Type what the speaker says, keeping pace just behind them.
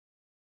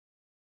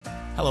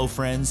Hello,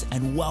 friends,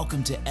 and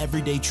welcome to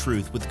Everyday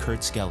Truth with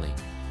Kurt Skelly.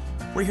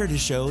 We're here to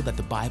show that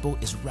the Bible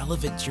is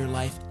relevant to your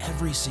life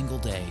every single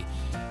day,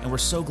 and we're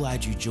so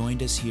glad you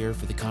joined us here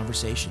for the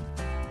conversation.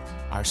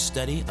 Our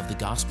study of the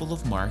Gospel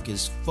of Mark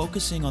is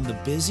focusing on the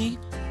busy,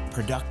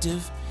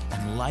 productive,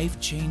 and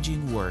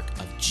life-changing work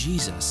of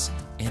Jesus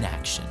in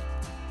action.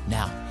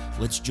 Now,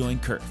 let's join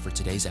Kurt for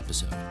today's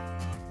episode.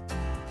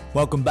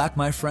 Welcome back,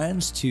 my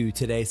friends, to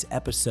today's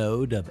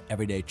episode of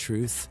Everyday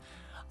Truth.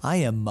 I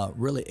am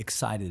really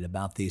excited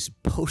about these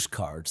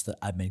postcards that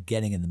I've been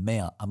getting in the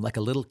mail. I'm like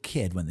a little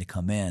kid when they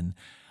come in.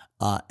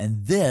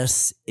 And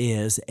this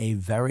is a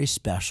very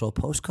special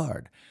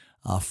postcard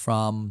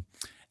from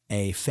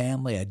a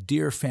family, a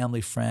dear family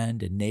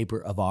friend and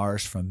neighbor of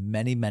ours from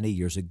many, many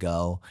years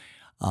ago.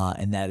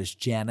 And that is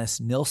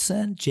Janice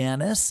Nilsson.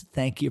 Janice,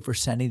 thank you for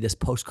sending this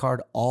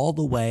postcard all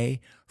the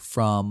way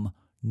from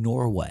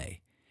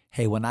Norway.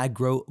 Hey, when I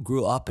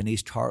grew up in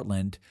East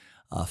Hartland,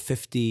 I'll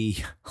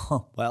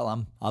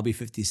be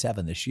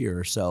 57 this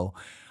year. So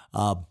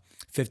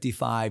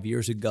 55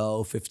 years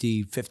ago,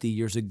 50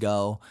 years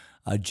ago,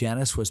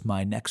 Janice was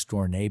my next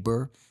door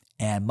neighbor.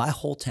 And my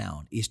whole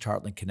town, East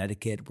Hartland,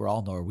 Connecticut, we're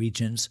all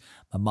Norwegians.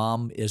 My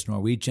mom is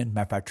Norwegian.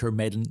 Matter of fact, her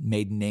maiden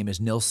name is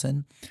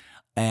Nilsson.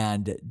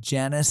 And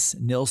Janice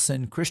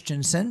Nilsson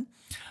Christensen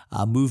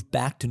moved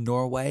back to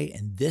Norway.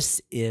 And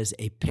this is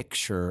a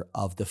picture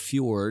of the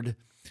fjord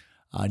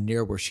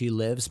near where she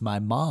lives. My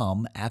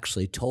mom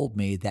actually told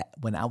me that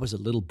when I was a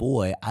little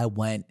boy, I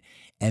went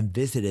and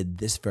visited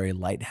this very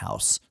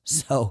lighthouse.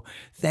 So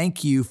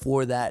thank you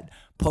for that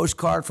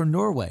postcard from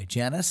Norway,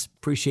 Janice.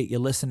 Appreciate you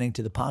listening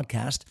to the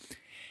podcast.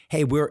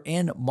 Hey, we're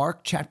in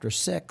Mark chapter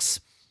 6,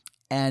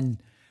 and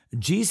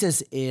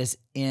Jesus is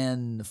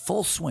in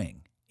full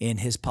swing in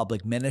his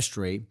public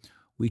ministry.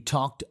 We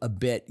talked a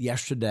bit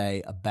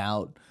yesterday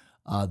about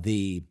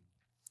the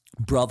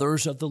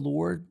brothers of the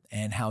Lord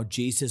and how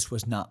Jesus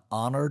was not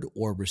honored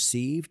or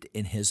received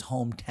in his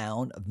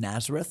hometown of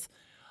Nazareth,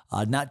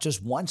 not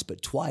just once,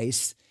 but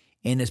twice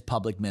in his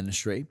public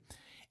ministry.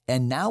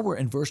 And now we're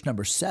in verse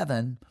number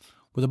 7,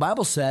 where the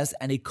Bible says,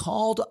 and he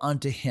called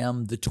unto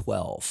him the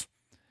 12.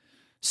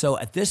 So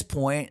at this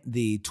point,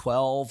 the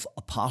 12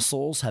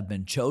 apostles have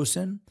been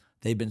chosen.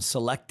 They've been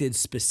selected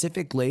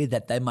specifically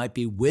that they might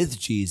be with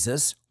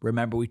Jesus.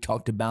 Remember, we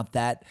talked about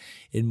that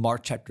in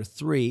Mark chapter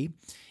 3.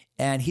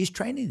 And he's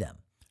training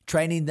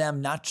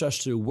them not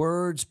just through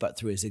words, but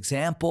through his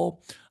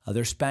example.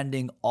 They're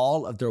spending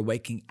all of their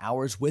waking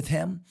hours with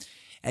him.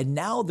 And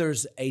now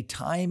there's a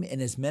time in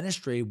his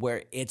ministry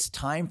where it's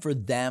time for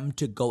them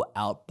to go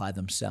out by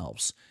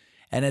themselves.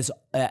 And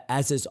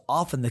as is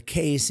often the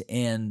case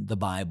in the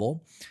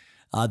Bible,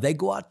 they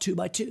go out two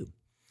by two.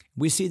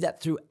 We see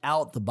that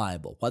throughout the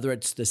Bible, whether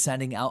it's the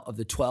sending out of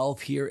the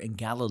 12 here in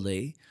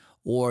Galilee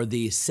or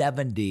the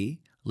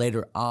 70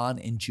 later on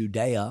in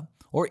Judea,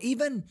 or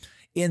even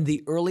in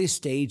the early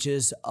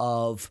stages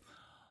of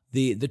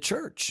the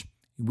church.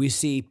 We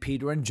see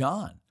Peter and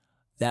John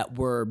that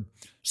were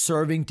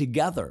serving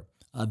together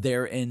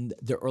there in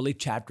the early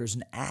chapters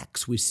in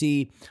Acts. We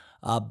see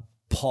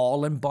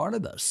Paul and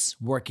Barnabas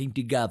working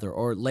together,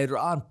 or later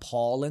on,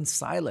 Paul and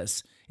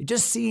Silas. It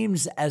just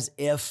seems as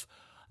if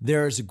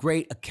there's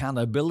great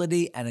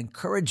accountability and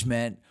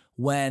encouragement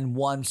when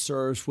one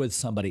serves with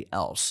somebody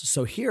else.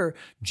 So here,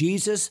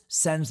 Jesus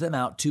sends them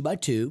out two by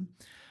two.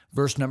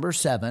 Verse number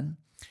 7,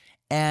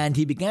 and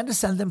he began to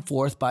send them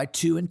forth by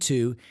two and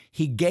two.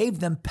 He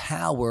gave them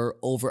power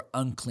over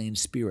unclean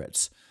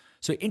spirits.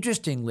 So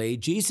interestingly,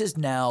 Jesus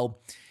now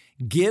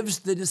gives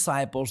the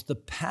disciples the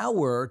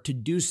power to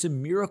do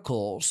some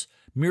miracles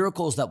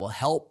that will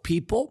help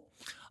people,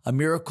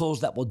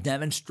 miracles that will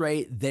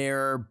demonstrate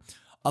their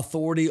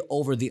authority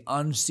over the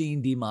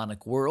unseen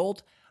demonic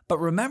world. But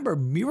remember,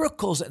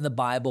 miracles in the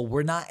Bible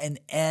were not an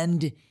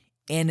end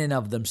in and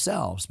of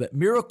themselves, but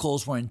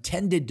miracles were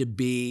intended to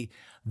be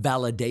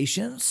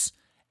validations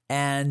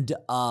and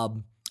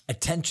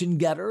attention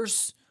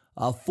getters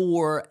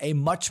for a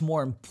much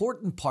more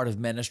important part of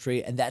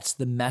ministry, and that's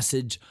the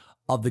message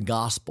of the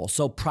gospel.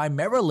 So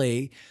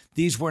primarily,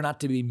 these were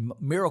not to be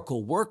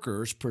miracle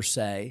workers per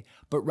se,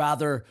 but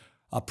rather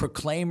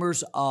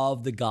proclaimers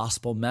of the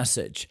gospel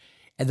message.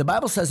 And the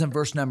Bible says in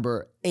verse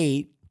number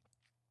 8,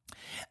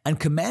 and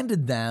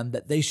commanded them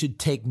that they should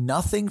take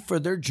nothing for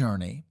their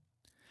journey,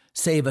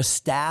 save a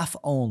staff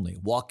only,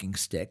 walking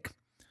stick,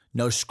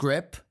 no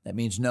scrip, that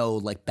means no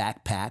like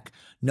backpack,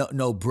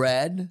 no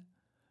bread,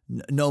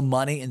 no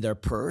money in their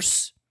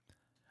purse,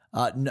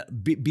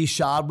 be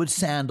shod with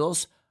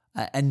sandals,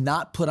 and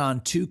not put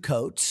on two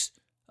coats.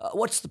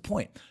 What's the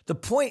point? The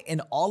point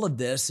in all of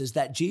this is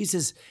that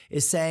Jesus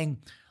is saying,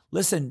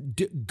 listen,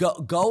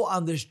 go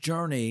on this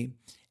journey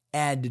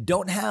and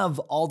don't have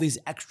all these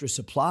extra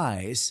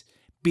supplies.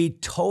 Be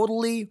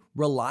totally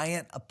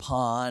reliant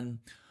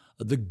upon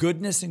the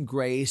goodness and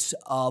grace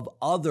of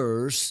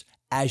others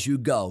as you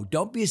go.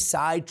 Don't be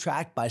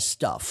sidetracked by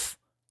stuff.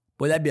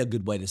 Boy, that'd be a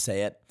good way to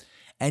say it.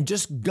 And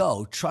just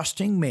go,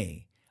 trusting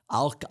me.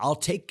 I'll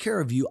take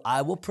care of you.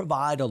 I will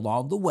provide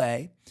along the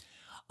way.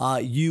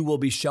 You will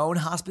be shown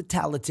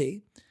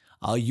hospitality.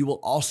 You will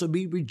also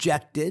be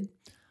rejected,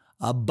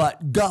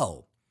 but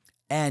go.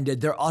 And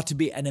there ought to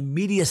be an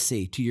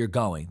immediacy to your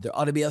going. There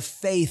ought to be a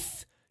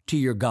faith to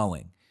your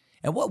going.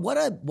 And what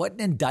an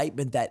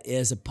indictment that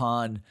is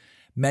upon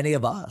many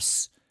of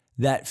us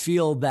that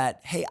feel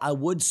that, hey, I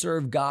would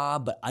serve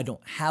God, but I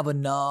don't have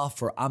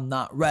enough, or I'm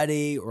not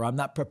ready, or I'm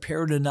not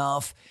prepared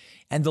enough.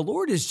 And the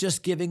Lord is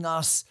just giving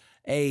us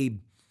a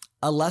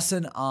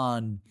lesson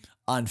on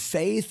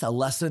faith, a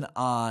lesson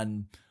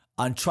on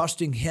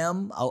trusting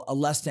Him, a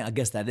lesson, I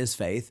guess that is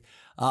faith,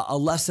 a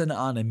lesson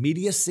on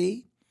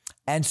immediacy.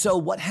 And so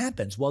what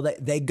happens? Well,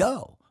 they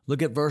go.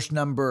 Look at verse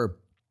number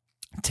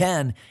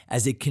 10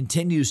 as it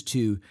continues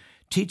to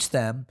teach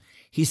them.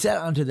 He said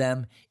unto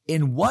them,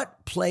 in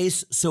what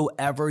place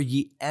soever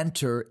ye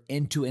enter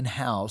into an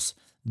house,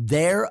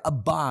 there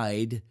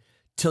abide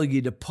till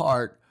ye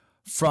depart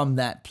from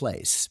that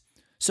place.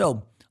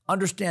 So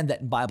understand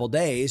that in Bible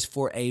days,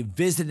 for a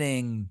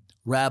visiting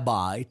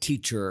rabbi,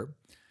 teacher,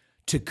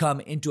 to come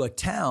into a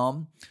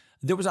town,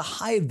 there was a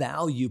high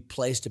value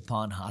placed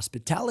upon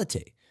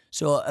hospitality.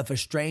 So if a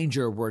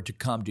stranger were to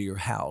come to your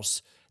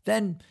house,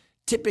 then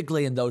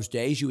typically in those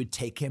days, you would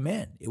take him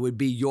in. It would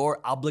be your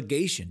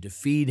obligation to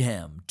feed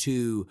him,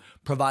 to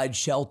provide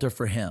shelter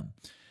for him.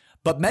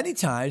 But many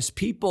times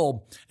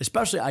people,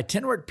 especially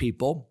itinerant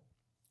people,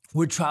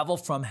 would travel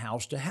from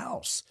house to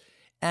house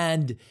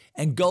and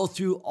go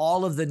through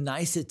all of the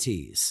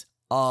niceties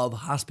of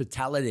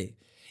hospitality.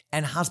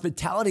 And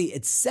hospitality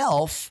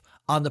itself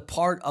on the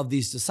part of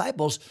these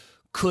disciples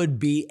could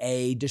be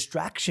a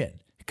distraction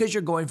because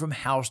you're going from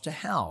house to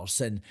house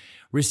and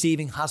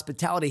receiving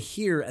hospitality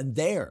here and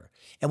there.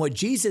 And what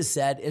Jesus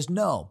said is,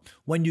 no,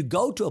 when you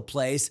go to a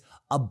place,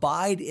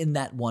 abide in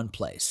that one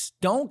place.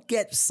 Don't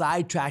get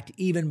sidetracked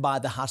even by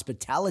the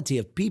hospitality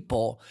of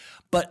people,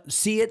 but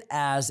see it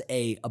as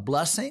a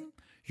blessing.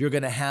 You're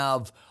going to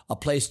have a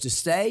place to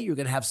stay. You're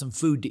going to have some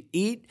food to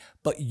eat,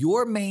 but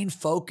your main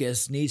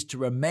focus needs to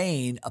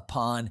remain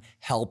upon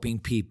helping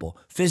people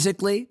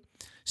physically,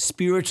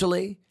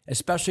 spiritually,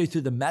 especially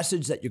through the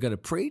message that you're going to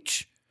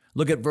preach.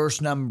 Look at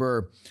verse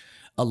number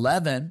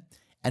 11.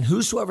 And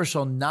whosoever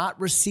shall not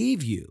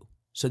receive you,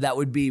 so that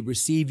would be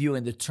receive you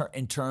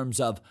in terms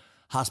of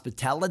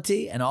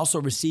hospitality, and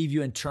also receive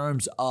you in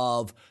terms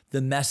of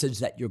the message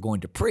that you're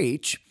going to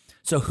preach.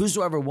 So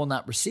whosoever will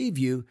not receive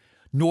you,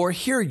 nor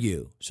hear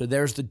you. So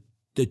there's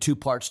the two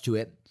parts to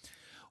it.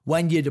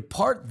 When you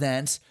depart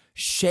thence,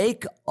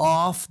 shake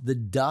off the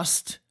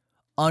dust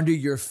under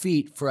your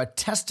feet for a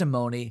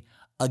testimony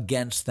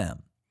against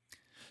them.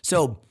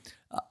 So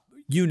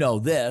you know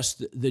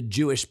this, the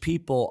Jewish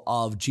people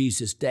of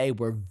Jesus' day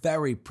were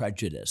very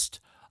prejudiced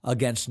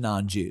against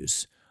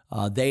non-Jews.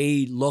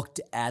 They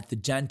looked at the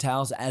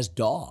Gentiles as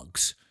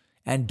dogs.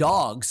 And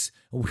dogs,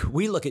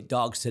 we look at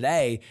dogs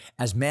today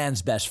as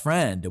man's best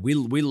friend. We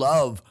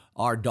love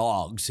our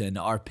dogs and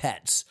our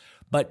pets.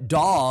 But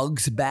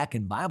dogs back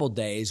in Bible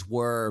days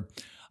were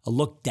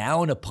looked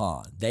down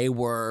upon. They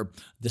were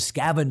the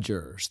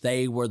scavengers.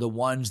 They were the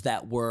ones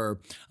that were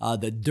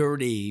the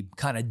dirty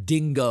kind of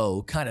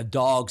dingo kind of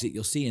dogs that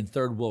you'll see in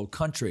third world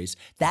countries.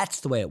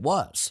 That's the way it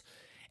was.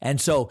 And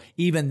so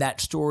even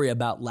that story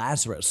about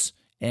Lazarus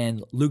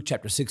in Luke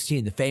chapter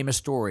 16, the famous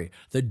story,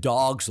 the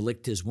dogs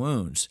licked his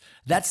wounds.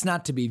 That's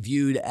not to be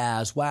viewed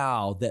as,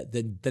 wow,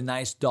 the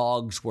nice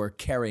dogs were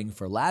caring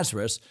for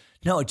Lazarus.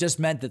 No, it just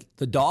meant that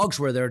the dogs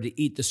were there to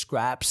eat the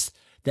scraps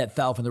that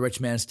fell from the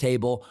rich man's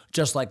table,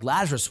 just like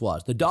Lazarus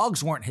was. The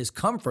dogs weren't his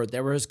comfort,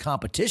 they were his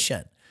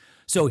competition.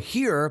 So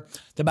here,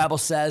 the Bible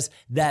says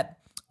that,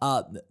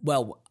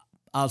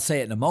 I'll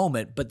say it in a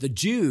moment, but the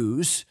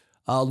Jews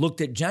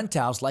looked at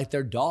Gentiles like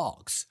they're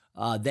dogs.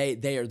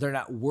 They're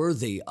not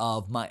worthy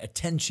of my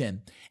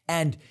attention.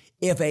 And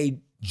if a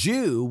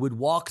Jew would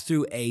walk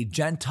through a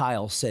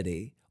Gentile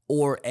city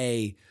or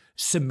a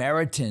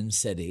Samaritan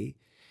city,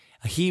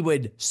 he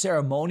would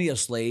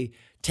ceremoniously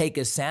take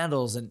his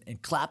sandals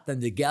and clap them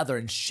together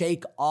and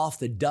shake off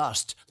the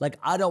dust. Like,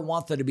 I don't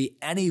want there to be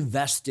any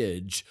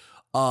vestige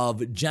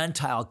of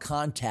Gentile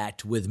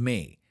contact with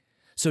me.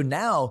 So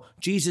now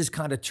Jesus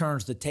kind of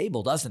turns the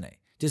table, doesn't he?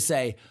 To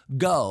say,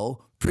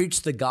 go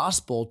preach the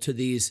gospel to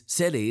these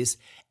cities.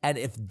 And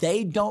if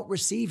they don't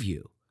receive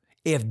you,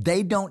 if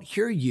they don't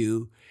hear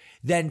you,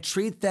 then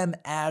treat them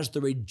as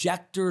the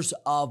rejectors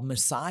of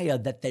Messiah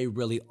that they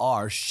really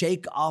are.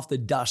 Shake off the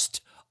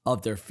dust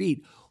of their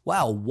feet.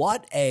 Wow,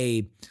 what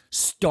a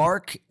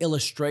stark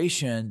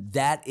illustration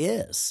that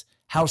is.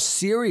 How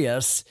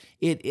serious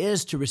it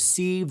is to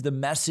receive the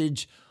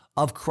message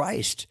of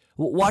Christ.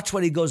 Watch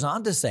what he goes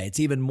on to say. It's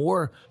even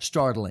more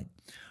startling.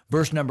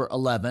 Verse number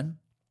 11,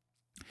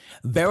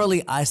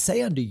 verily I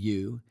say unto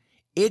you,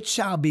 it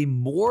shall be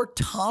more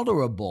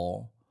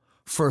tolerable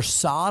for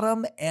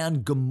Sodom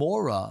and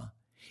Gomorrah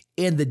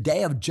in the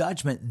day of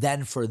judgment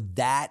than for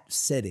that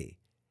city.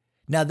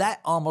 Now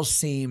that almost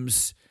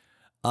seems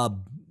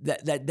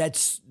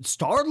that's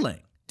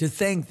startling to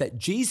think that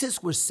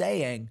Jesus was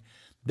saying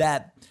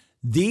that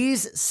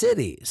these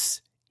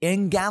cities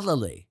in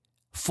Galilee,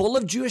 full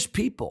of Jewish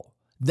people,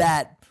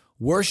 that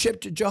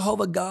worshiped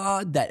Jehovah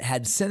God, that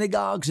had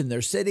synagogues in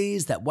their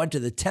cities, that went to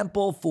the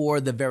temple for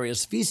the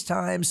various feast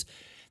times,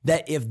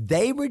 that if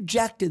they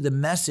rejected the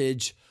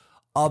message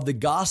of the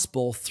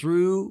gospel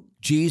through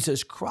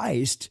Jesus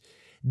Christ,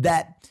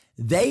 that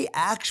they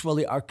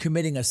actually are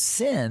committing a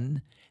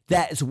sin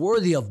that is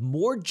worthy of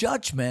more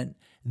judgment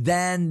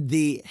than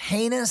the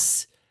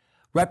heinous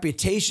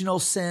reputational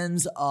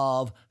sins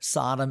of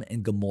Sodom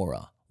and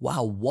Gomorrah.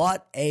 Wow,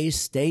 what a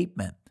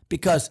statement.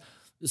 Because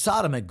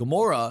Sodom and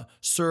Gomorrah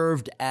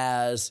served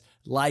as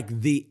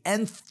like the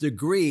nth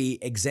degree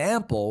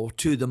example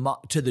to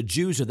the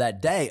Jews of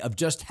that day of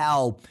just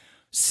how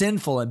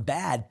sinful and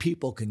bad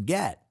people can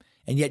get.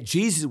 And yet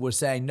Jesus was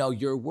saying, no,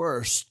 you're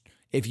worse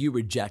if you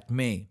reject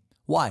me.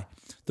 Why?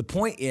 The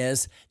point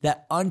is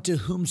that unto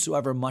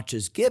whomsoever much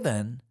is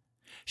given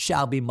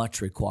shall be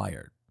much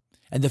required.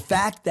 And the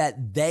fact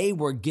that they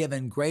were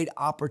given great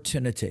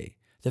opportunity,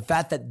 the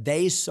fact that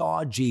they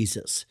saw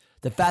Jesus,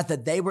 the fact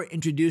that they were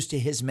introduced to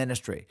his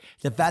ministry,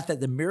 the fact that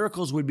the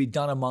miracles would be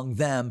done among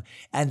them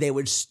and they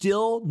would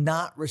still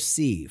not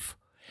receive,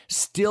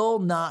 still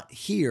not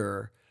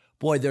hear,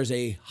 boy, there's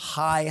a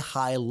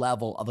high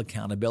level of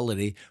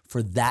accountability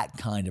for that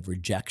kind of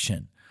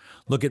rejection.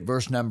 Look at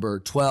verse number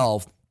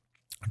 12,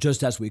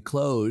 just as we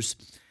close.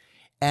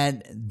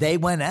 And they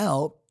went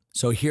out.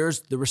 So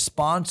here's the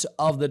response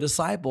of the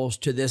disciples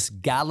to this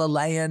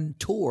Galilean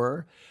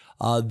tour,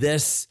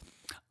 this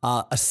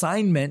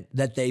assignment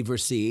that they've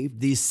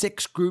received, these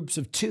 6 groups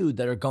of 2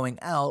 that are going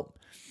out.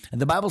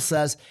 And the Bible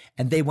says,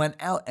 and they went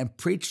out and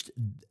preached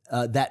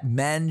that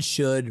men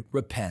should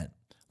repent.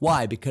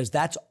 Why? Because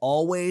that's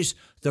always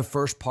the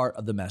first part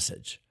of the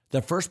message.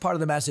 The first part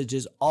of the message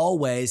is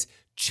always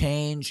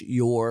change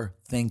your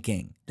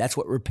thinking. That's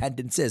what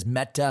repentance is.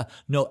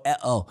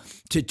 Metanoeo,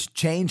 to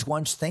change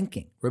one's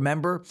thinking.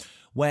 Remember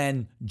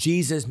when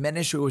Jesus'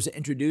 ministry was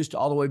introduced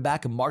all the way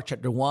back in Mark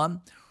chapter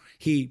 1,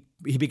 he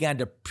began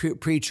to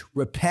preach,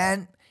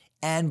 repent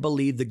and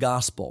believe the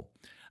gospel.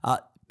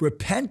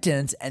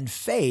 Repentance and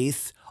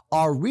faith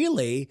are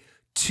really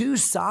 2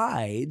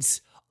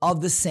 sides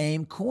of the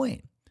same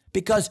coin.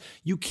 Because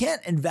you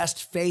can't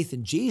invest faith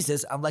in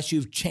Jesus unless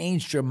you've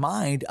changed your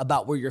mind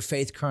about where your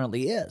faith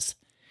currently is.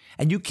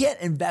 And you can't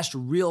invest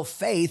real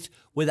faith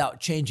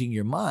without changing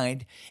your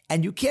mind.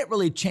 And you can't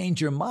really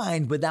change your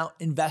mind without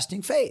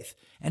investing faith.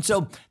 And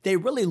so they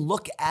really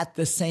look at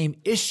the same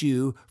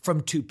issue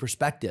from 2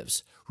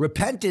 perspectives.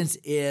 Repentance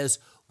is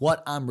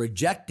what I'm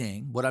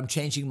rejecting, what I'm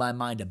changing my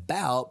mind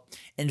about.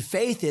 And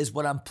faith is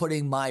what I'm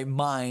putting my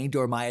mind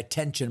or my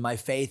attention, my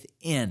faith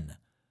in.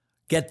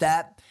 Get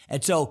that?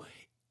 And so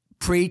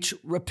preach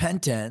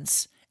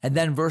repentance. And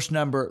then verse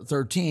number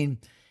 13,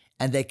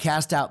 and they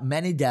cast out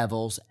many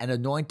devils and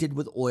anointed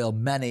with oil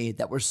many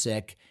that were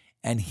sick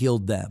and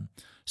healed them.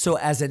 So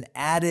as an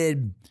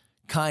added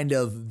kind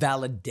of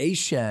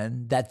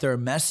validation that their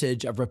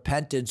message of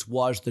repentance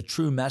was the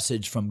true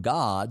message from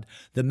God,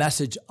 the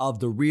message of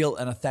the real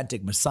and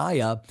authentic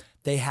Messiah,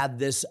 they had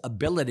this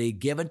ability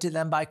given to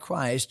them by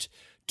Christ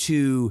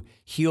to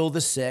heal the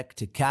sick,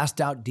 to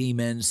cast out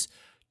demons,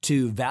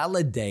 to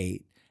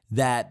validate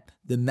that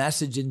the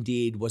message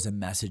indeed was a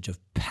message of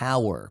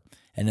power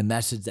and a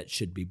message that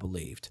should be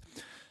believed.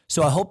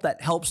 So I hope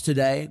that helps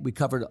today. We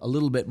covered a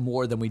little bit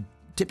more than we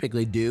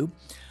typically do,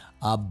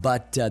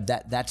 but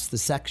that's the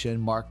section,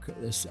 Mark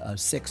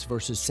 6,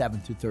 verses 7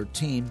 through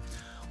 13.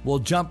 We'll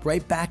jump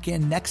right back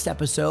in next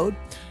episode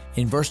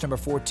in verse number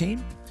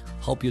 14.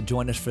 Hope you'll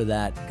join us for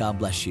that. God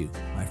bless you,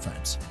 my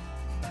friends.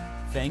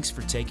 Thanks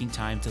for taking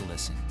time to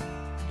listen.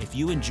 If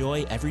you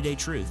enjoy Everyday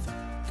Truth,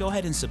 go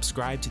ahead and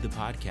subscribe to the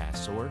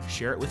podcast or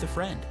share it with a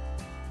friend.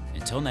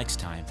 Until next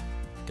time,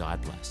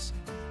 God bless.